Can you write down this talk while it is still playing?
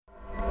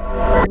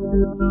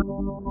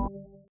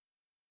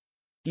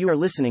You are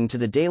listening to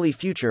the daily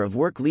Future of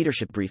Work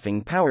Leadership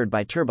Briefing powered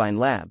by Turbine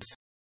Labs.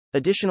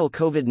 Additional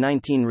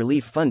COVID-19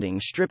 relief funding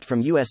stripped from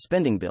U.S.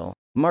 spending bill,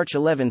 March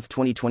 11,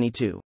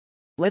 2022.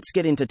 Let's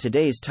get into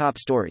today's top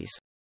stories.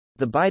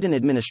 The Biden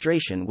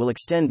administration will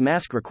extend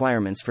mask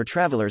requirements for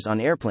travelers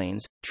on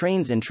airplanes,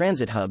 trains, and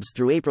transit hubs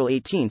through April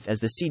 18 as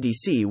the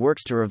CDC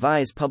works to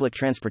revise public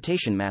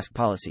transportation mask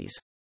policies.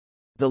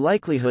 The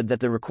likelihood that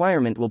the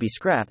requirement will be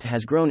scrapped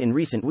has grown in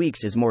recent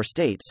weeks as more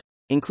states,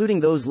 including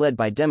those led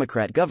by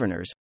Democrat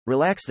governors,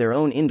 relax their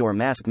own indoor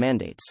mask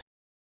mandates.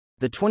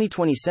 The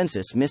 2020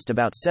 census missed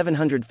about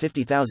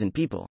 750,000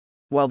 people.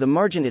 While the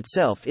margin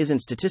itself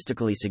isn't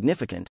statistically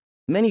significant,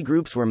 many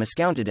groups were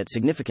miscounted at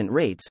significant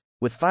rates,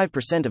 with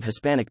 5% of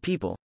Hispanic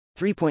people,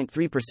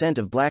 3.3%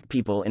 of Black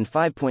people, and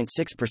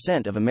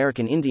 5.6% of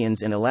American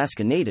Indians and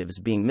Alaska Natives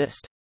being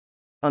missed.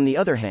 On the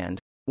other hand,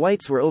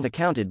 whites were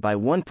overcounted by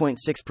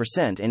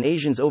 1.6% and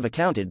Asians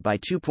overcounted by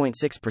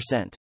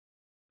 2.6%.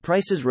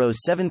 Prices rose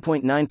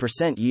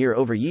 7.9% year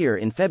over year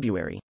in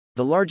February,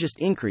 the largest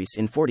increase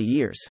in 40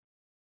 years.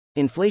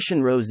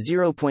 Inflation rose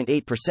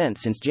 0.8%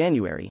 since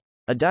January,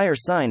 a dire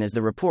sign as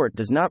the report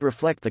does not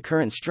reflect the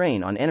current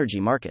strain on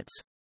energy markets.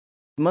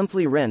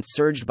 Monthly rents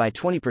surged by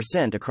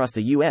 20% across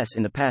the U.S.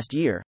 in the past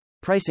year,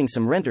 pricing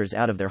some renters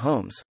out of their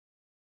homes.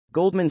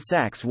 Goldman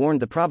Sachs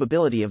warned the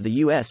probability of the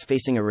U.S.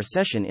 facing a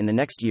recession in the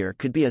next year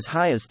could be as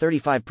high as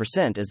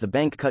 35% as the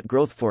bank cut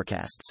growth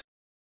forecasts.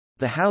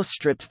 The House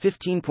stripped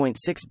 $15.6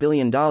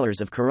 billion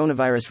of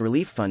coronavirus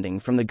relief funding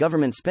from the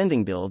government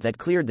spending bill that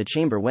cleared the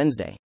chamber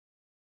Wednesday.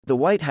 The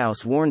White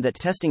House warned that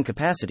testing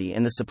capacity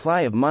and the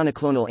supply of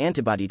monoclonal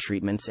antibody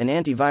treatments and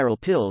antiviral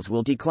pills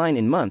will decline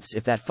in months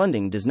if that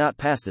funding does not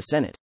pass the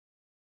Senate.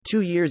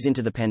 2 years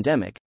into the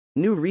pandemic,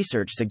 new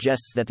research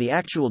suggests that the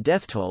actual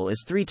death toll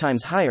is 3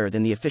 times higher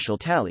than the official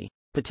tally,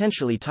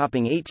 potentially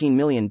topping 18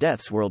 million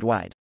deaths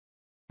worldwide.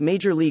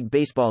 Major League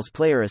Baseball's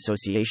Player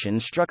Association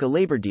struck a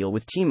labor deal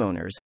with team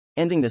owners,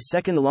 ending the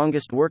second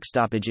longest work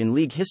stoppage in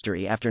league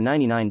history after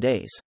 99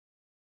 days.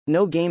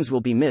 No games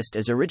will be missed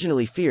as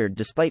originally feared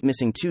despite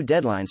missing 2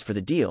 deadlines for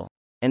the deal,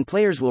 and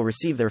players will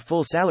receive their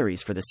full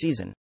salaries for the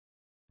season.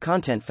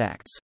 Content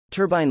facts.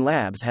 Turbine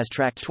Labs has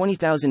tracked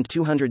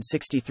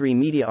 20,263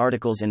 media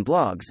articles and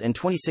blogs and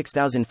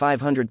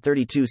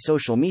 26,532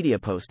 social media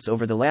posts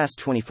over the last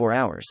 24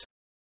 hours.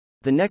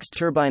 The next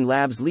Turbine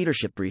Labs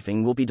leadership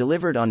briefing will be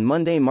delivered on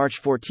Monday, March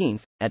 14,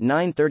 at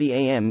 9:30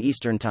 a.m.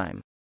 Eastern Time.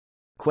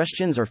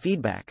 Questions or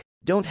feedback?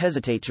 Don't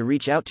hesitate to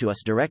reach out to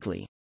us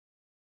directly.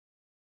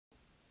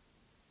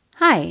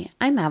 Hi,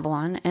 I'm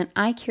Avalon, and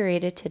I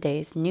curated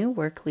today's new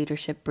work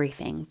leadership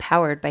briefing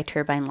powered by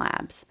Turbine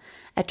Labs.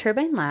 At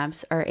Turbine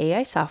Labs, our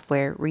AI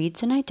software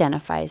reads and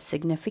identifies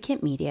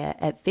significant media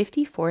at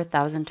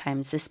 54,000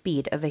 times the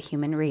speed of a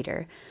human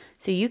reader,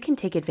 so you can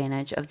take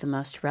advantage of the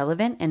most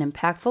relevant and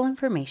impactful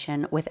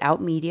information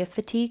without media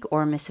fatigue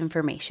or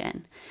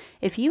misinformation.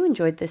 If you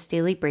enjoyed this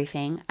daily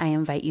briefing, I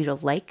invite you to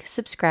like,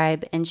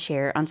 subscribe, and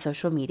share on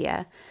social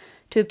media.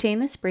 To obtain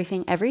this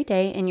briefing every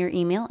day in your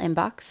email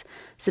inbox,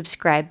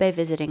 subscribe by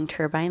visiting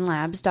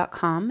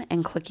turbinelabs.com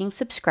and clicking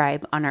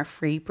subscribe on our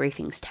free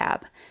briefings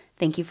tab.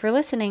 Thank you for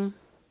listening.